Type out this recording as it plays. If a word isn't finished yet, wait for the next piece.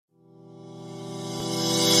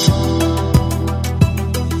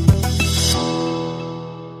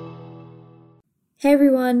Hey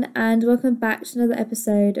everyone, and welcome back to another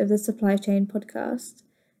episode of the Supply Chain Podcast.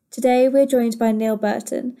 Today we're joined by Niul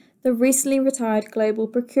Burton, the recently retired Global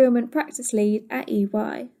Procurement Practice Lead at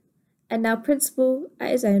EY, and now principal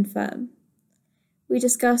at his own firm. We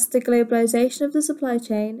discuss the globalisation of the supply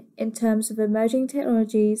chain in terms of emerging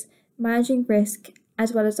technologies, managing risk,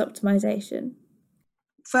 as well as optimisation.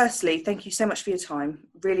 Firstly, thank you so much for your time.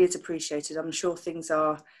 Really is appreciated. I'm sure things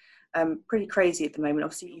are pretty crazy at the moment.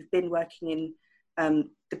 Obviously, you've been working in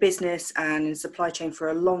the business and in supply chain for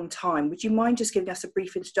a long time. Would you mind just giving us a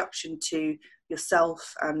brief introduction to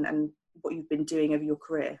yourself and what you've been doing over your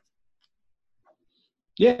career?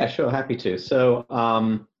 Yeah, sure, happy to.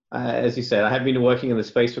 As you said, I have been working in the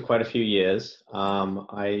space for quite a few years.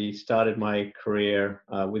 I started my career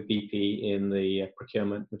with BP in the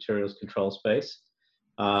procurement materials control space.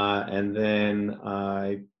 And then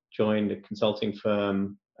I joined a consulting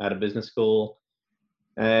firm at a business school,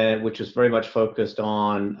 which was very much focused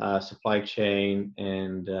on supply chain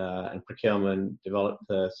and procurement, developed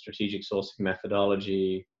the strategic sourcing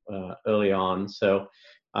methodology early on. So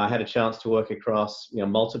I had a chance to work across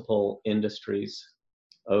multiple industries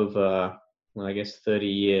over, well, I guess, 30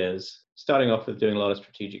 years, starting off with doing a lot of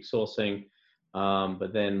strategic sourcing,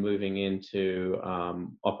 but then moving into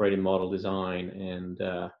operating model design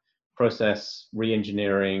and process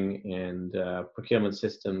re-engineering and procurement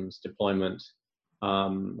systems deployment.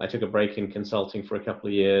 I took a break in consulting for a couple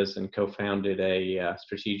of years and co-founded a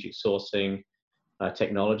strategic sourcing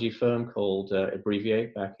technology firm called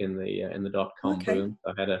Abbreviate back in the dot-com boom.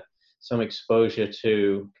 I had some exposure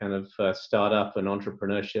to kind of startup and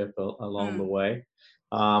entrepreneurship along the way.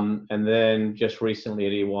 And then just recently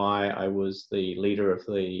at EY, I was the leader of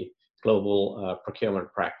the global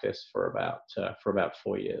procurement practice for about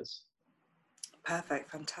 4 years.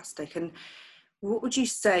 Perfect, fantastic. And what would you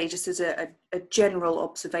say, just as a general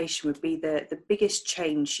observation, would be the biggest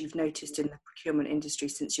change you've noticed in the procurement industry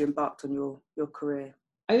since you embarked on your career?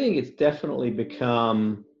 I think it's definitely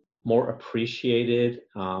become more appreciated.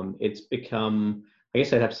 It's become, I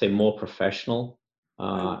guess I'd have to say, more professional.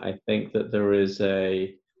 I think that there is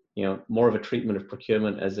more of a treatment of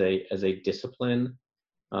procurement as a discipline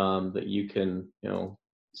that you can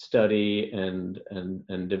study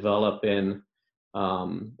and develop in.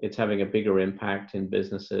 It's having a bigger impact in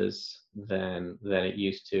businesses than it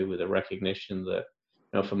used to, with a recognition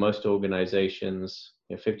that for most organizations,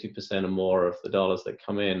 50% or more of the dollars that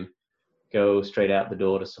come in go straight out the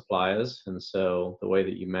door to suppliers, and so the way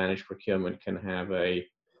that you manage procurement can have a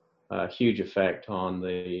huge effect on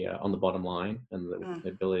the bottom line and the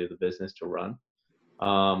ability of the business to run.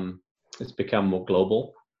 It's become more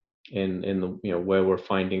global in the where we're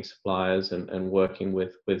finding suppliers and working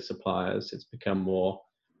with suppliers. It's become more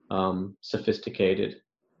sophisticated.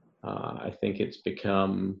 I think it's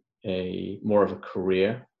become more of a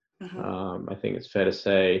career. I think it's fair to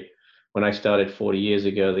say, when I started 40 years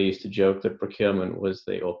ago, they used to joke that procurement was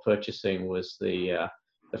or purchasing was the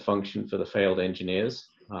function for the failed engineers.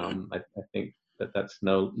 I think that's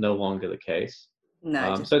no longer the case.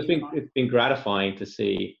 No, so it's been gratifying to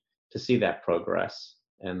see that progress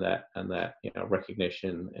and that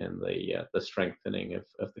recognition and the strengthening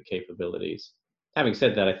of the capabilities. Having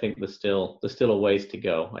said that, I think there's still a ways to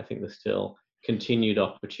go. I think there's still continued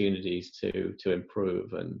opportunities to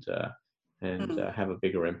improve and have a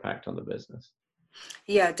bigger impact on the business.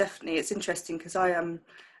 Yeah, definitely. It's interesting because I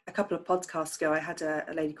a couple of podcasts ago, I had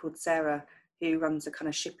a lady called Sarah who runs a kind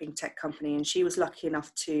of shipping tech company, and she was lucky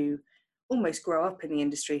enough to almost grow up in the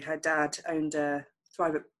industry. Her dad owned a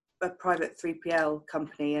private 3PL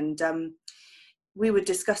company, and we were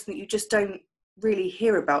discussing that you just don't really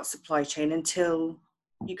hear about supply chain until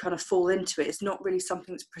you kind of fall into it. It's not really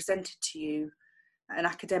something that's presented to you at an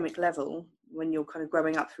academic level when you're kind of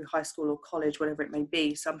growing up through high school or college, whatever it may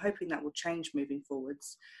be. So I'm hoping that will change moving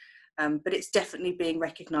forwards. But it's definitely being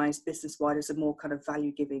recognised business-wide as a more kind of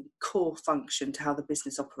value-giving core function to how the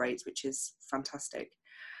business operates, which is fantastic.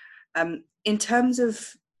 In terms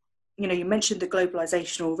of, you mentioned the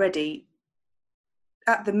globalisation already.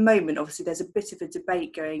 At the moment, obviously, there's a bit of a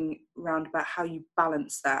debate going around about how you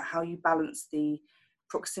balance that, how you balance the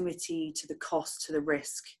proximity to the cost, to the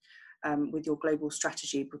risk with your global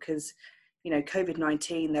strategy, because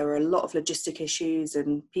COVID-19, there were a lot of logistic issues,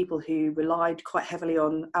 and people who relied quite heavily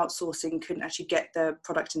on outsourcing couldn't actually get the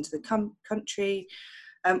product into the country.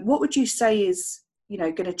 What would you say is,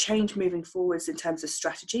 going to change moving forwards in terms of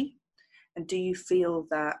strategy? And do you feel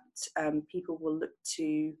that people will look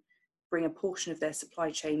to bring a portion of their supply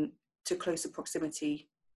chain to closer proximity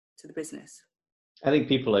to the business? I think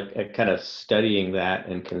people are kind of studying that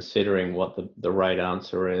and considering what the right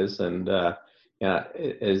answer is. And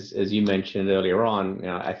as you mentioned earlier on,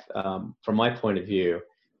 from my point of view,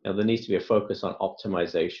 there needs to be a focus on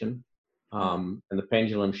optimization, and the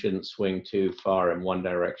pendulum shouldn't swing too far in one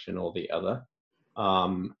direction or the other.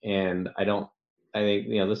 And I think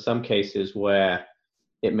there's some cases where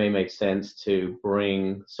it may make sense to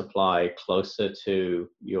bring supply closer to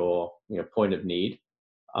your point of need.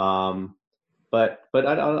 But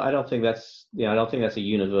I don't think that's a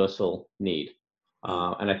universal need.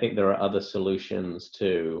 And I think there are other solutions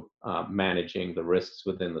to managing the risks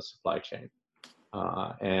within the supply chain.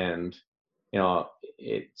 And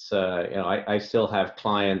it's I still have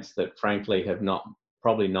clients that frankly have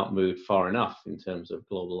probably not moved far enough in terms of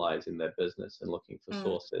globalizing their business and looking for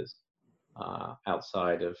sources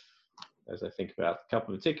outside of, as I think about a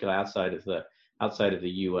couple in particular, outside of the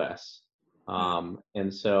US.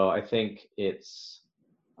 And so I think it's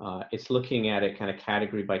looking at it kind of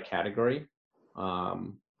category by category,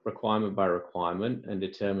 requirement by requirement, and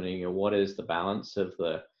determining what is the balance of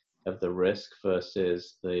the risk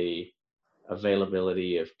versus the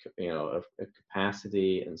availability of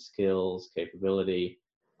capacity and skills, capability,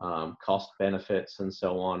 cost benefits, and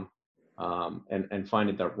so on, and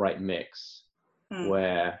finding the right mix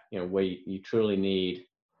where you truly need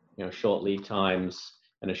short lead times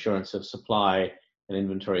and assurance of supply, and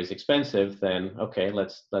inventory is expensive, then okay,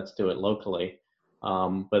 let's do it locally.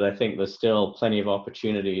 But I think there's still plenty of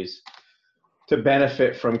opportunities to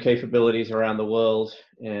benefit from capabilities around the world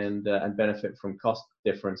and benefit from cost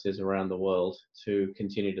differences around the world to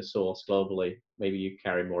continue to source globally. Maybe you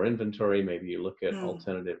carry more inventory, maybe you look at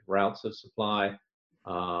alternative routes of supply.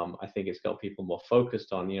 I think it's got people more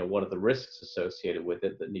focused on, what are the risks associated with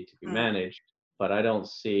it that need to be managed, but I don't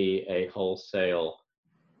see a wholesale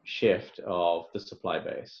shift of the supply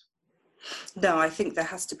base. No, I think there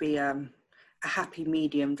has to be a happy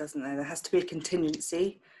medium, doesn't there? There has to be a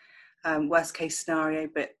contingency, worst case scenario,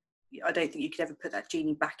 but I don't think you could ever put that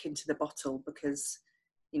genie back into the bottle, because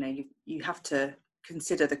you have to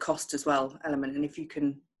consider the cost as well element, and if you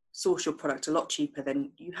can source your product a lot cheaper,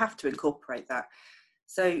 then you have to incorporate that.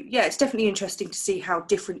 So yeah, it's definitely interesting to see how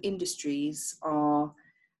different industries are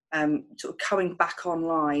sort of coming back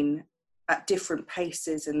online at different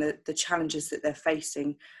paces, and the challenges that they're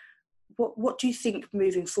facing. What do you think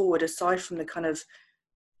moving forward, aside from the kind of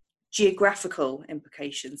geographical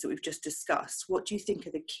implications that we've just discussed, what do you think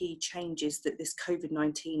are the key changes that this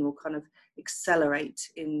COVID-19 will kind of accelerate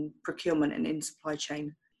in procurement and in supply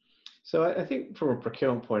chain? So I think from a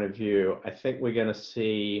procurement point of view, I think we're going to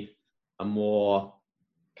see a more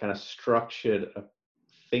kind of structured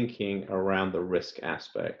thinking around the risk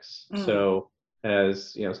aspects. So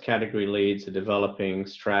as category leads are developing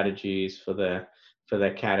strategies for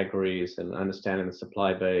their categories and understanding the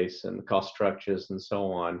supply base and the cost structures and so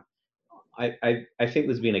on, I think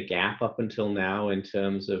there's been a gap up until now in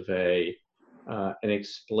terms of an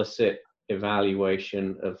explicit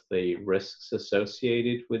evaluation of the risks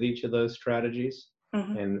associated with each of those strategies,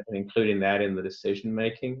 and including that in the decision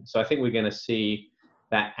making. So I think we're going to see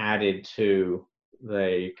that added to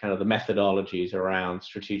the kind of the methodologies around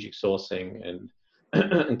strategic sourcing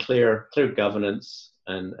and clear governance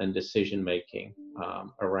and decision making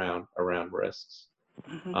around risks.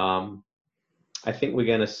 I think we're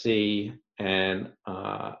going to see an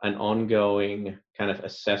ongoing kind of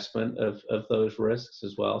assessment of those risks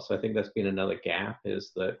as well. So I think that's been another gap,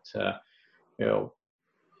 is that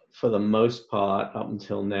for the most part, up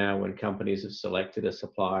until now, when companies have selected a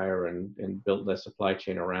supplier and built their supply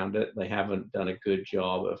chain around it, they haven't done a good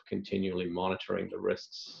job of continually monitoring the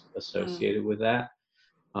risks associated with that.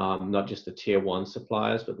 Not just the tier one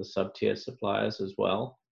suppliers, but the sub-tier suppliers as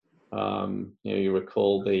well. You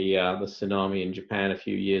recall the tsunami in Japan a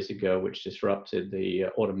few years ago, which disrupted the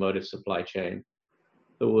automotive supply chain.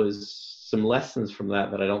 There was some lessons from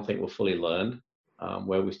that I don't think were fully learned,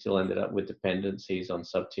 where we still ended up with dependencies on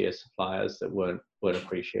sub-tier suppliers that weren't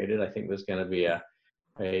appreciated. I think there's going to be a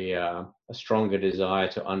stronger desire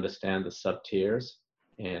to understand the sub-tiers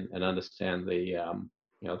and understand the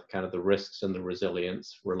kind of the risks and the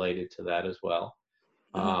resilience related to that as well.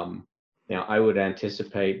 I would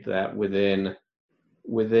anticipate that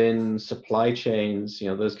within supply chains,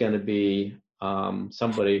 there's going to be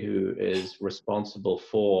somebody who is responsible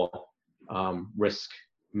for risk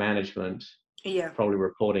management, probably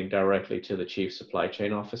reporting directly to the chief supply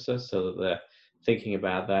chain officer, so that they're thinking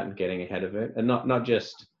about that and getting ahead of it, and not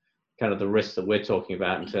just kind of the risks that we're talking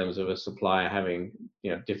about in terms of a supplier having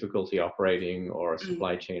difficulty operating or a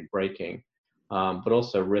supply chain breaking, but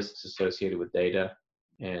also risks associated with data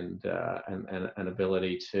and an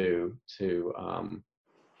ability to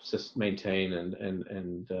maintain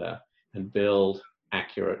and build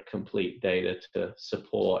accurate, complete data to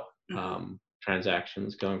support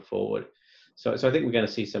transactions going forward. So I think we're going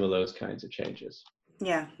to see some of those kinds of changes.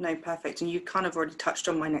 Yeah, no, perfect. And you kind of already touched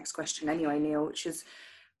on my next question anyway, Neil, which is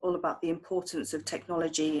all about the importance of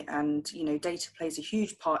technology, and data plays a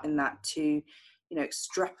huge part in that to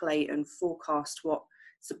extrapolate and forecast what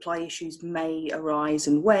supply issues may arise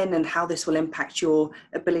and when, and how this will impact your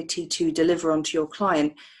ability to deliver onto your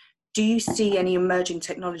client. Do you see any emerging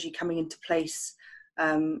technology coming into place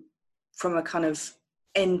from a kind of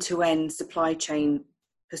end-to-end supply chain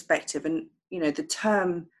perspective? And the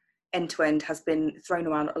term end-to-end has been thrown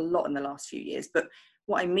around a lot in the last few years, but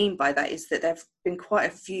what I mean by that is that there have been quite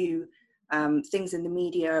a few things in the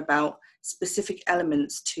media about specific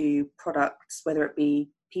elements to products, whether it be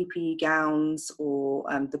PPE gowns or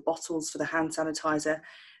the bottles for the hand sanitizer.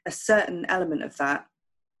 A certain element of that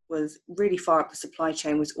was really far up the supply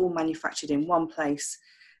chain, was all manufactured in one place,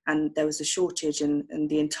 and there was a shortage, and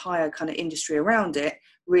the entire kind of industry around it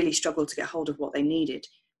really struggled to get hold of what they needed.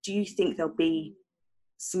 Do you think there'll be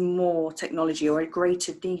some more technology or a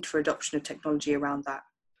greater need for adoption of technology around that?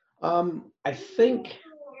 I think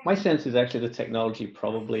my sense is actually the technology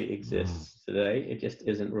probably exists today. It just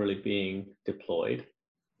isn't really being deployed.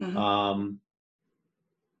 And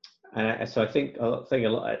so I think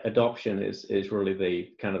adoption is really the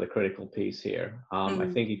kind of the critical piece here. I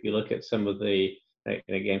think if you look at some of the, and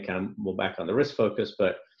again, kind of more back on the risk focus,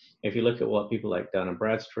 but if you look at what people like Dun &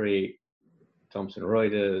 Bradstreet, Thomson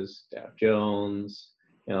Reuters, Dow Jones,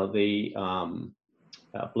 the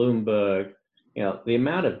Bloomberg, the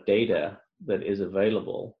amount of data that is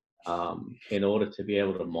available in order to be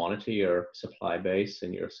able to monitor your supply base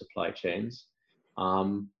and your supply chains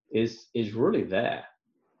is really there.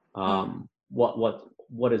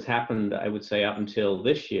 What has happened, I would say, up until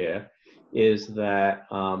this year, is that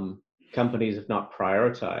companies have not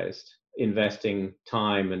prioritized investing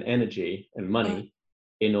time and energy and money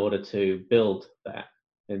in order to build that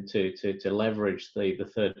and to leverage the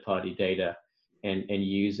third-party data and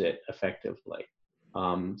use it effectively.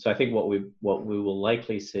 So I think what we will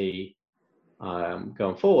likely see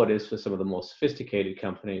going forward is for some of the more sophisticated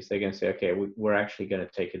companies, they're going to say, okay, we're actually going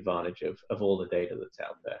to take advantage of all the data that's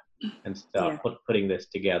out there and start putting this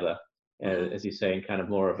together, as you say, in kind of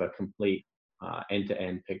more of a complete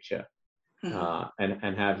end-to-end picture,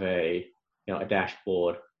 and have a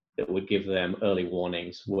dashboard that would give them early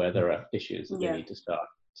warnings where there are issues that they need to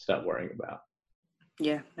start worrying about.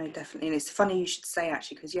 Yeah, no, definitely. And it's funny you should say,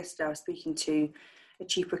 actually, because yesterday I was speaking to a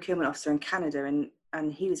chief procurement officer in Canada,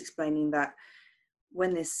 and he was explaining that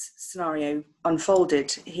when this scenario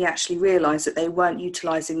unfolded, he actually realized that they weren't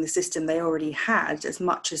utilizing the system they already had as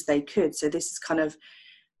much as they could. So this has kind of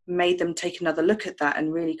made them take another look at that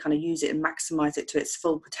and really kind of use it and maximize it to its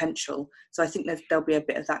full potential. So I think there'll be a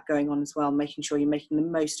bit of that going on as well, making sure you're making the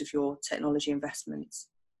most of your technology investments.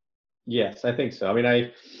 Yes, I think so. I mean,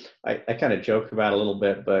 I kind of joke about it a little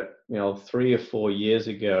bit, but 3 or 4 years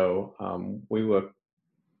ago, we were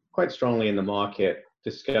quite strongly in the market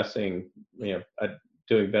discussing, doing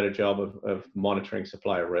a better job of monitoring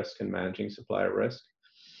supplier risk and managing supplier risk.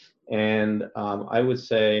 And I would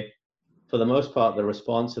say, for the most part, the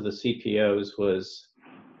response of the CPOs was,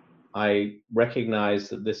 I recognize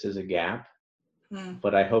that this is a gap,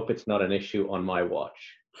 but I hope it's not an issue on my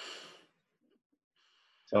watch.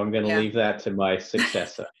 So I'm going to leave that to my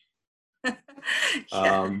successor.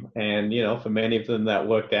 And, for many of them that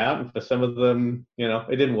worked out, and for some of them,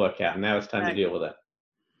 it didn't work out. And now it's time to deal with it.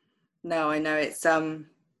 No, I know it's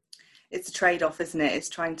a trade-off, isn't it? It's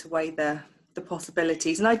trying to weigh the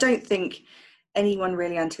possibilities. And I don't think anyone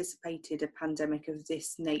really anticipated a pandemic of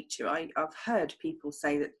this nature. I've heard people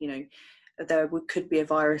say that, there could be a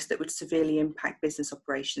virus that would severely impact business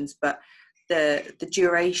operations, but the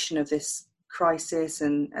duration of this crisis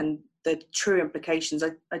and the true implications,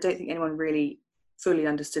 I don't think anyone really fully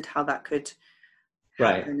understood how that could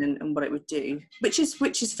happen and what it would do, which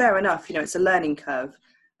is fair enough. It's a learning curve,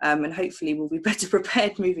 and hopefully we'll be better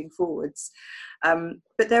prepared moving forwards.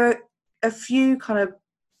 But there are a few kind of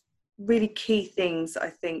really key things that I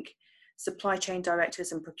think supply chain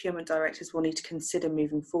directors and procurement directors will need to consider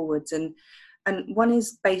moving forwards, and one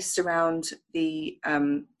is based around the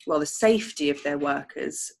safety of their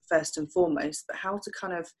workers first and foremost, but how to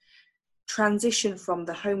kind of transition from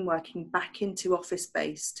the home working back into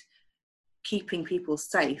office-based, keeping people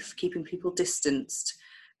safe, keeping people distanced,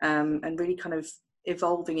 and really kind of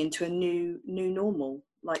evolving into a new normal,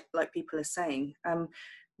 like people are saying.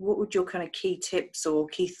 What would your kind of key tips or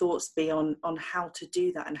key thoughts be on how to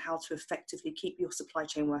do that and how to effectively keep your supply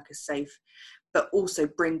chain workers safe, but also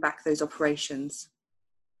bring back those operations?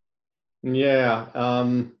 Yeah,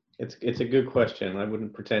 it's a good question. I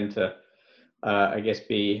wouldn't pretend to, I guess,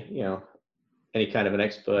 be any kind of an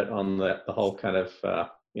expert on the whole kind of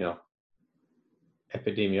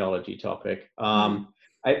epidemiology topic.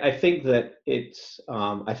 I think that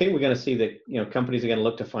I think we're going to see that companies are going to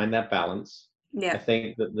look to find that balance. Yeah. I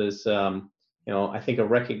think that there's I think a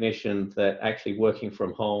recognition that actually working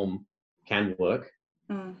from home can work,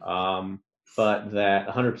 but that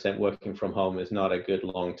 100% working from home is not a good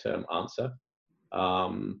long-term answer.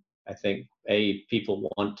 I think people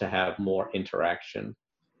want to have more interaction,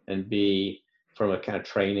 and from a kind of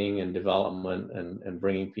training and development and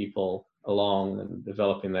bringing people along and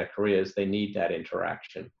developing their careers, they need that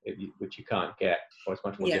interaction, which you can't get, or it's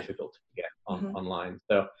much more difficult to get online.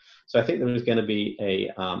 So I think there is going to be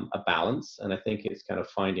a balance, and I think it's kind of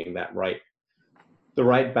finding the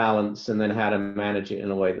right balance, and then how to manage it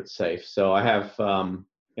in a way that's safe. So I have,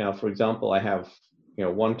 for example, I have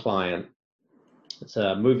one client. It's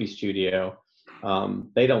a movie studio.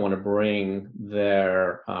 They don't want to bring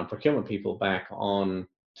their procurement people back onto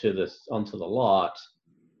the lot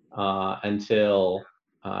until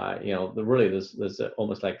there's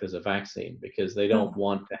almost like there's a vaccine, because they don't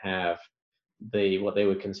want to have what they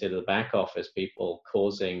would consider the back office people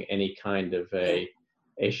causing any kind of a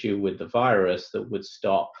issue with the virus that would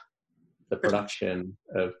stop the production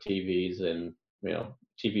of TVs and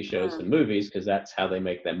TV shows and movies, because that's how they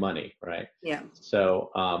make their money, right? Yeah.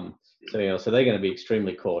 So so they're going to be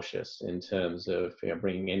extremely cautious in terms of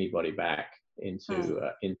bringing anybody back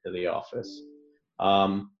into the office.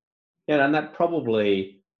 And that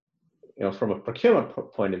probably, from a procurement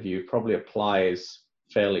point of view, probably applies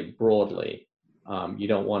fairly broadly. You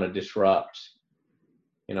don't want to disrupt,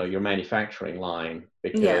 your manufacturing line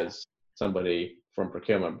because somebody from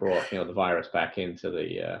procurement brought, the virus back into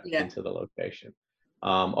the location.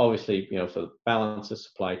 Obviously, for the balance of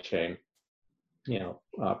supply chain,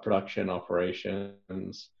 production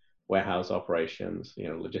operations, warehouse operations,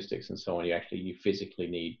 logistics and so on, you physically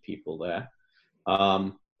need people there.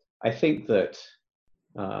 I think that,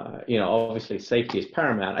 obviously safety is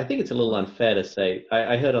paramount. I think it's a little unfair to say,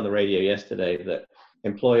 I heard on the radio yesterday that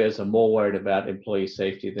employers are more worried about employee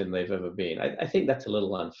safety than they've ever been. I think that's a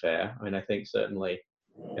little unfair. I mean, I think certainly,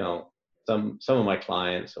 some of my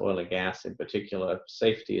clients, oil and gas in particular,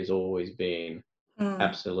 safety has always been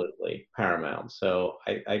absolutely paramount. So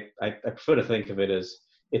I prefer to think of it as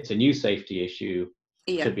it's a new safety issue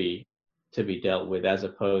to be dealt with, as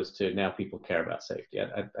opposed to now people care about safety.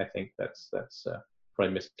 I think that's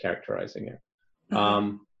probably mischaracterizing it.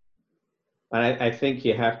 And I think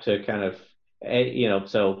you have to kind of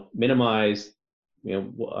so minimize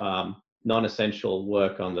non-essential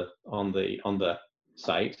work on the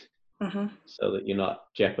site, so that you're not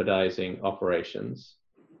jeopardizing operations,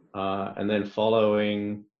 and then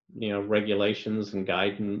following regulations and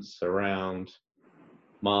guidance around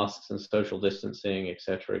masks and social distancing, et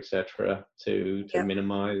cetera, to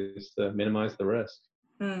minimize the risk.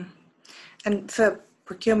 And for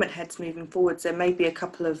procurement heads moving forwards, there may be a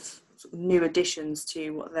couple of new additions to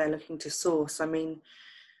what they're looking to source. I mean,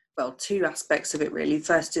 well, two aspects of it really.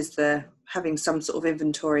 First is having some sort of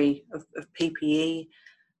inventory of PPE,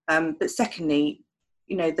 but secondly,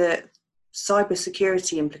 the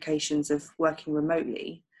cybersecurity implications of working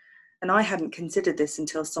remotely. And I hadn't considered this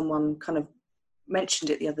until someone kind of mentioned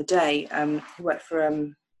it the other day, who worked for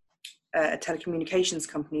a telecommunications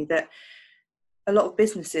company, that a lot of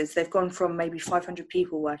businesses, they've gone from maybe 500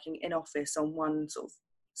 people working in office on one sort of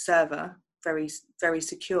server, very, very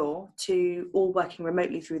secure, to all working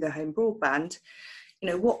remotely through their home broadband.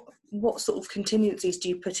 What sort of contingencies do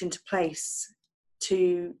you put into place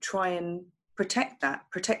to try and protect that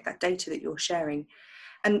data that you're sharing?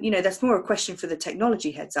 And that's more a question for the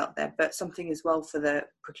technology heads out there, but something as well for the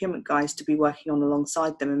procurement guys to be working on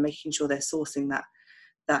alongside them and making sure they're sourcing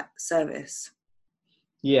that service.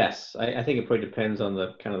 Yes, I think it probably depends on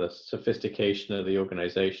the kind of the sophistication of the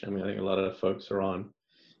organization. I mean, I think a lot of folks are on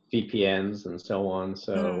VPNs and so on,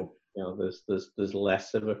 so there's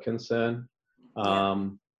less of a concern.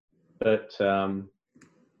 But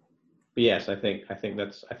yes, I think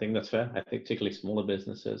that's fair. I think particularly smaller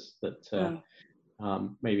businesses that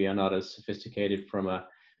maybe are not as sophisticated from a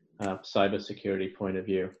cybersecurity point of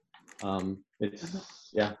view.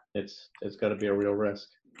 It's got to be a real risk.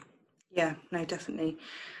 Yeah, no, definitely.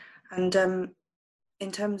 And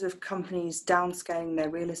in terms of companies downscaling their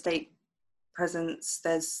real estate presence,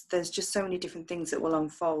 there's just so many different things that will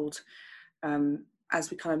unfold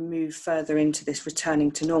as we kind of move further into this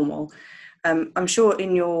returning to normal. I'm sure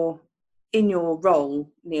in your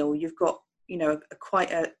role, Niul, you've got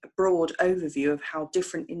quite a broad overview of how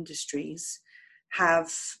different industries have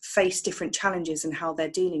faced different challenges and how they're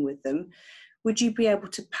dealing with them. Would you be able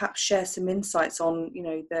to perhaps share some insights on, you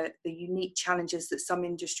know, the unique challenges that some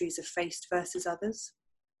industries have faced versus others?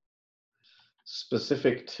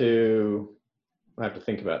 Specific to, I have to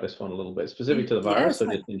think about this one a little bit. Specific to the virus,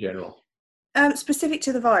 or just in general? Specific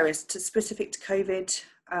to the virus, specific to COVID,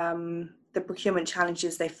 the procurement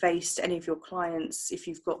challenges they faced, any of your clients, if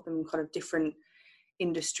you've got them kind of different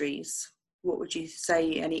industries, what would you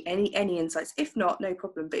say? Any insights? If not, no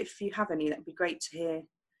problem. But if you have any, that'd be great to hear.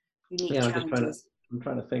 Unique challenges. I'm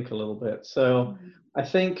trying to think a little bit. So I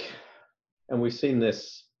think, and we've seen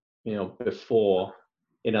this, you know, before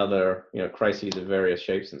in other, you know, crises of various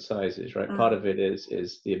shapes and sizes, right? Part of it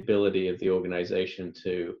is the ability of the organization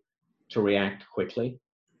to react quickly.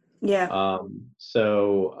 Yeah.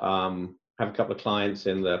 Have a couple of clients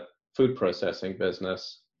in the food processing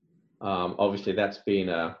business. Obviously, that's been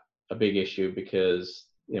a big issue because,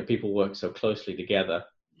 you know, people work so closely together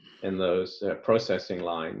in those processing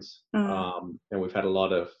lines, and we've had a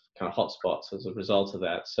lot of kind of hotspots as a result of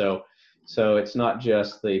that. So it's not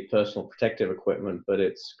just the personal protective equipment, but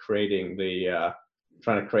it's creating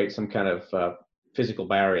trying to create some kind of physical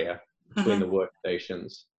barrier between the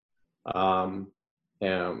workstations.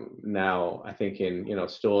 Now I think in, you know,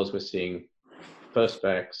 stores we're seeing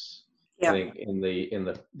perspex. I think in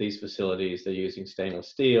these facilities they're using stainless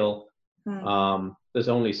steel. There's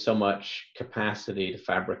only so much capacity to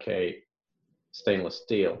fabricate stainless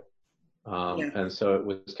steel, and so it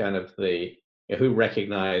was kind of who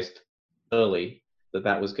recognized early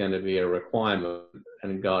that was going to be a requirement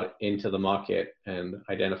and got into the market and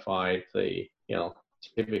identified the, you know,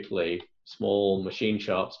 typically small machine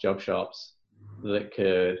shops, job shops that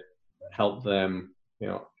could help them, you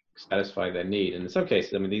know, satisfy their need. And in some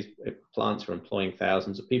cases, I mean, these plants are employing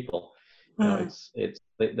thousands of people. You know,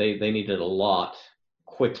 they needed a lot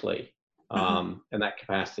quickly, and that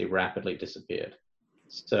capacity rapidly disappeared.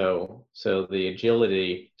 So the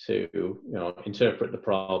agility to, you know, interpret the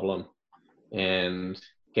problem and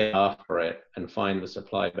get after it and find the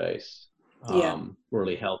supply base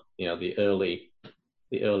really helped, you know, the early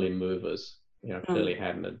movers, you know, clearly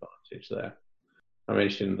had an advantage there. I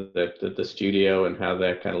mentioned the studio and how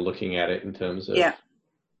they're kind of looking at it in terms of,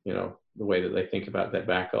 you know, the way that they think about their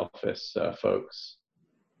back office folks.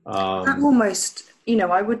 That almost, you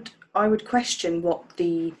know, I would question what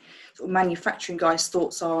the sort of manufacturing guys'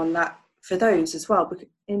 thoughts are on that for those as well, because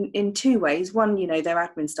in two ways. One, you know, their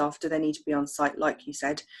admin staff, do they need to be on site, like you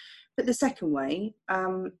said? But the second way,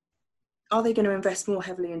 are they going to invest more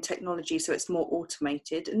heavily in technology so it's more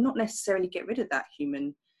automated and not necessarily get rid of that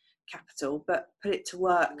human capital, but put it to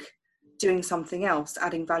work doing something else,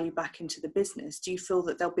 adding value back into the business? Do you feel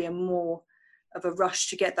that there'll be more of a rush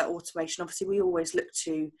to get that automation? Obviously, we always look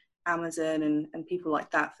to Amazon and people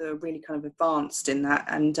like that that are really kind of advanced in that.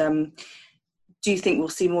 And do you think we'll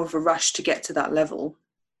see more of a rush to get to that level?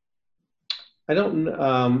 I don't.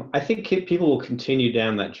 I think people will continue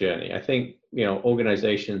down that journey. I think, you know,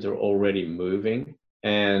 organizations are already moving,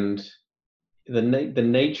 and the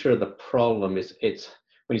nature of the problem is, it's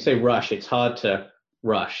when you say rush, it's hard to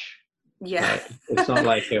rush. Yeah. Right? It's not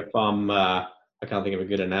like if I can't think of a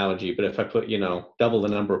good analogy, but if I put, you know, double the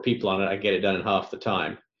number of people on it, I get it done in half the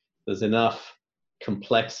time. There's enough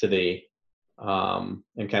complexity and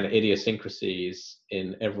kind of idiosyncrasies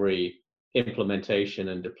in every implementation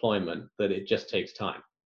and deployment that it just takes time.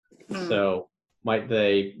 So might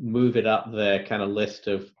they move it up their kind of list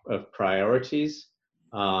of priorities?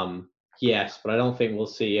 Yes, but I don't think we'll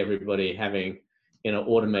see everybody having, you know,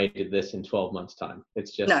 automated this in 12 months time.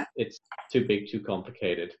 It's just, it's too big, too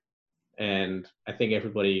complicated. And I think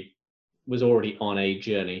everybody was already on a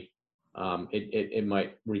journey. It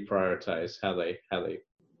might reprioritize how they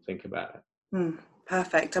think about it.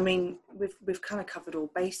 Perfect. I mean, we've kind of covered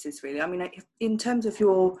all bases, really. I mean, in terms of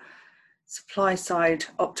your supply side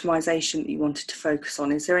optimization that you wanted to focus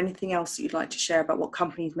on, is there anything else that you'd like to share about what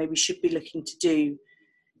companies maybe should be looking to do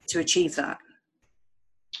to achieve that?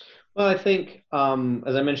 Well, I think,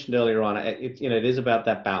 as I mentioned earlier on, it is about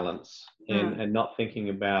that balance and not thinking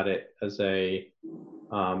about it as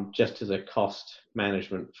just as a cost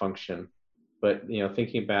management function, but, you know,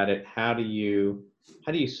 thinking about it, how do you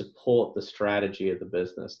support the strategy of the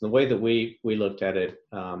business? And the way that we looked at it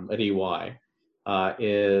at EY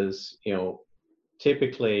is, you know,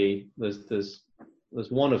 typically there's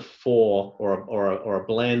one of four or a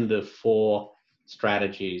blend of four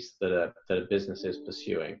strategies that a business is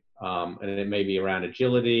pursuing. And it may be around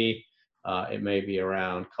agility, it may be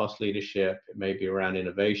around cost leadership, it may be around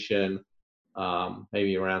innovation,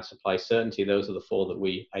 maybe around supply certainty. Those are the four that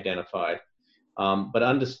we identified. But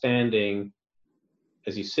understanding,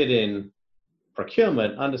 as you sit in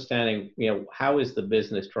procurement, understanding, how is the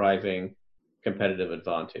business driving competitive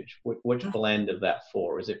advantage? Which blend of that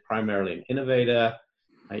four? Is it primarily an innovator?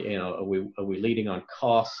 Are we leading on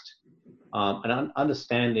cost? And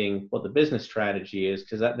understanding what the business strategy is,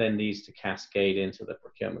 because that then needs to cascade into the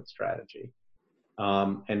procurement strategy.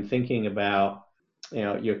 And thinking about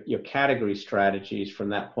your category strategies from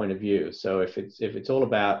that point of view. So if it's all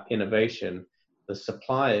about innovation, the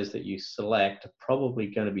suppliers that you select are probably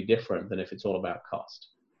going to be different than if it's all about cost.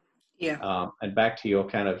 Yeah. And back to your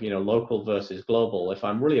kind of local versus global. If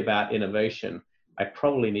I'm really about innovation, I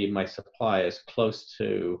probably need my suppliers close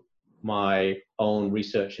to my own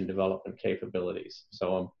research and development capabilities.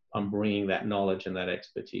 So I'm bringing that knowledge and that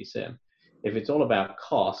expertise in. If it's all about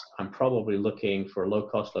cost, I'm probably looking for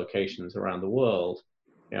low-cost locations around the world,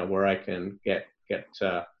 where I can get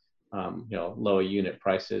lower unit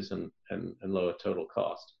prices and lower total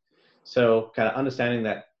cost. So kind of understanding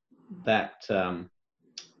that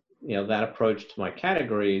approach to my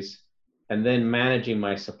categories, and then managing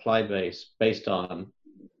my supply base based on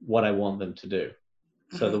what I want them to do.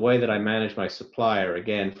 So the way that I manage my supplier,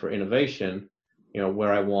 again, for innovation,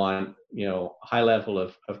 where I want, high level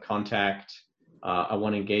of contact, I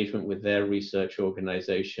want engagement with their research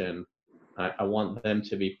organization. I want them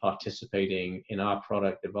to be participating in our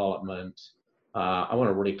product development. I want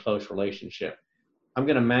a really close relationship. I'm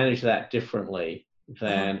going to manage that differently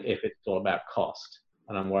than if it's all about cost,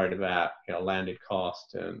 and I'm worried about landed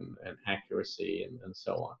cost and accuracy and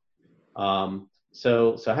so on.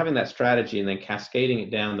 So having that strategy and then cascading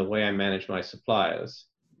it down the way I manage my suppliers,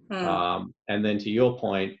 and then to your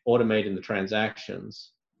point, automating the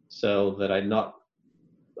transactions so that I'm not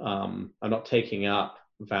taking up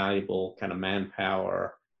valuable kind of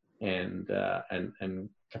manpower and thought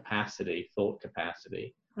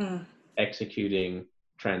capacity, executing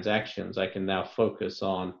transactions. I can now focus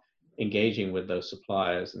on engaging with those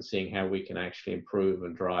suppliers and seeing how we can actually improve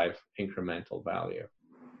and drive incremental value.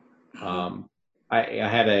 I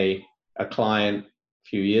had a client a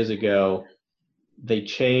few years ago. They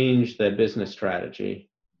changed their business strategy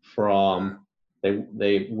from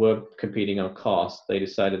they were competing on cost. They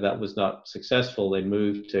decided that was not successful. They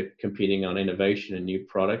moved to competing on innovation and new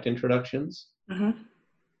product introductions.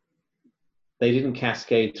 They didn't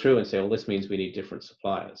cascade through and say, well, this means we need different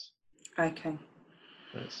suppliers. Okay.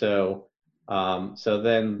 So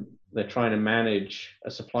then they're trying to manage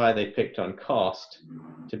a supplier they picked on cost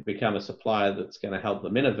to become a supplier that's going to help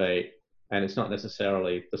them innovate. And it's not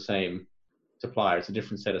necessarily the same supplier. It's a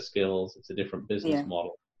different set of skills. It's a different business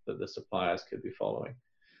model that the suppliers could be following.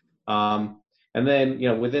 And then,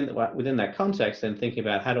 within that context, then thinking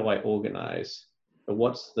about how do I organize?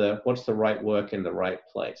 What's the right work in the right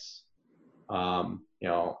place? What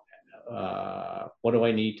do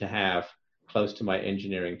I need to have close to my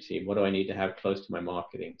engineering team? What do I need to have close to my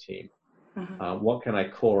marketing team? What can I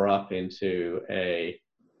core up into a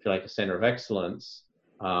center of excellence,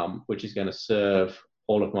 which is going to serve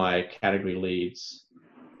all of my category leads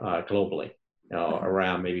globally,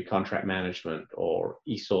 around maybe contract management or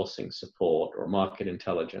e-sourcing support or market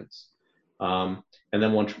intelligence. And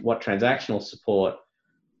then what transactional support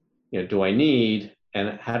do I need,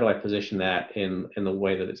 and how do I position that in the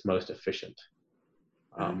way that it's most efficient?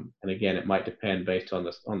 And again, it might depend based on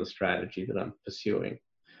the strategy that I'm pursuing.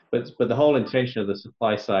 But the whole intention of the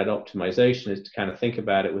supply side optimization is to kind of think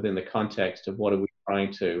about it within the context of what are we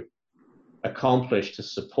trying to accomplish to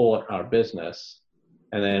support our business,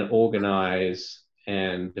 and then organize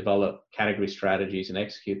and develop category strategies and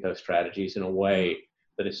execute those strategies in a way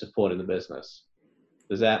that is supporting the business.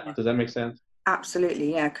 Does that make sense?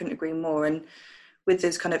 Absolutely, yeah, I couldn't agree more. And with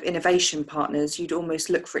those kind of innovation partners, you'd almost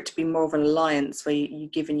look for it to be more of an alliance where you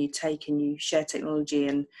give and you take and you share technology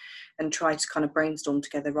and try to kind of brainstorm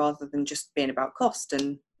together rather than just being about cost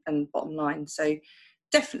and bottom line. So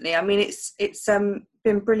definitely, I mean, it's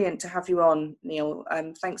been brilliant to have you on, Niul.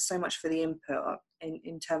 Thanks so much for the input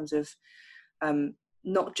in terms of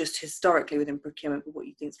not just historically within procurement, but what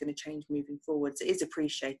you think is going to change moving forwards. It is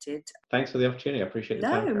appreciated. Thanks for the opportunity. I appreciate the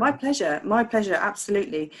time. No, my pleasure. My pleasure.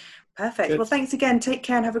 Absolutely. Perfect. Good. Well, thanks again. Take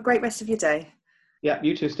care and have a great rest of your day. Yeah,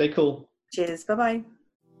 you too. Stay cool. Cheers. Bye-bye.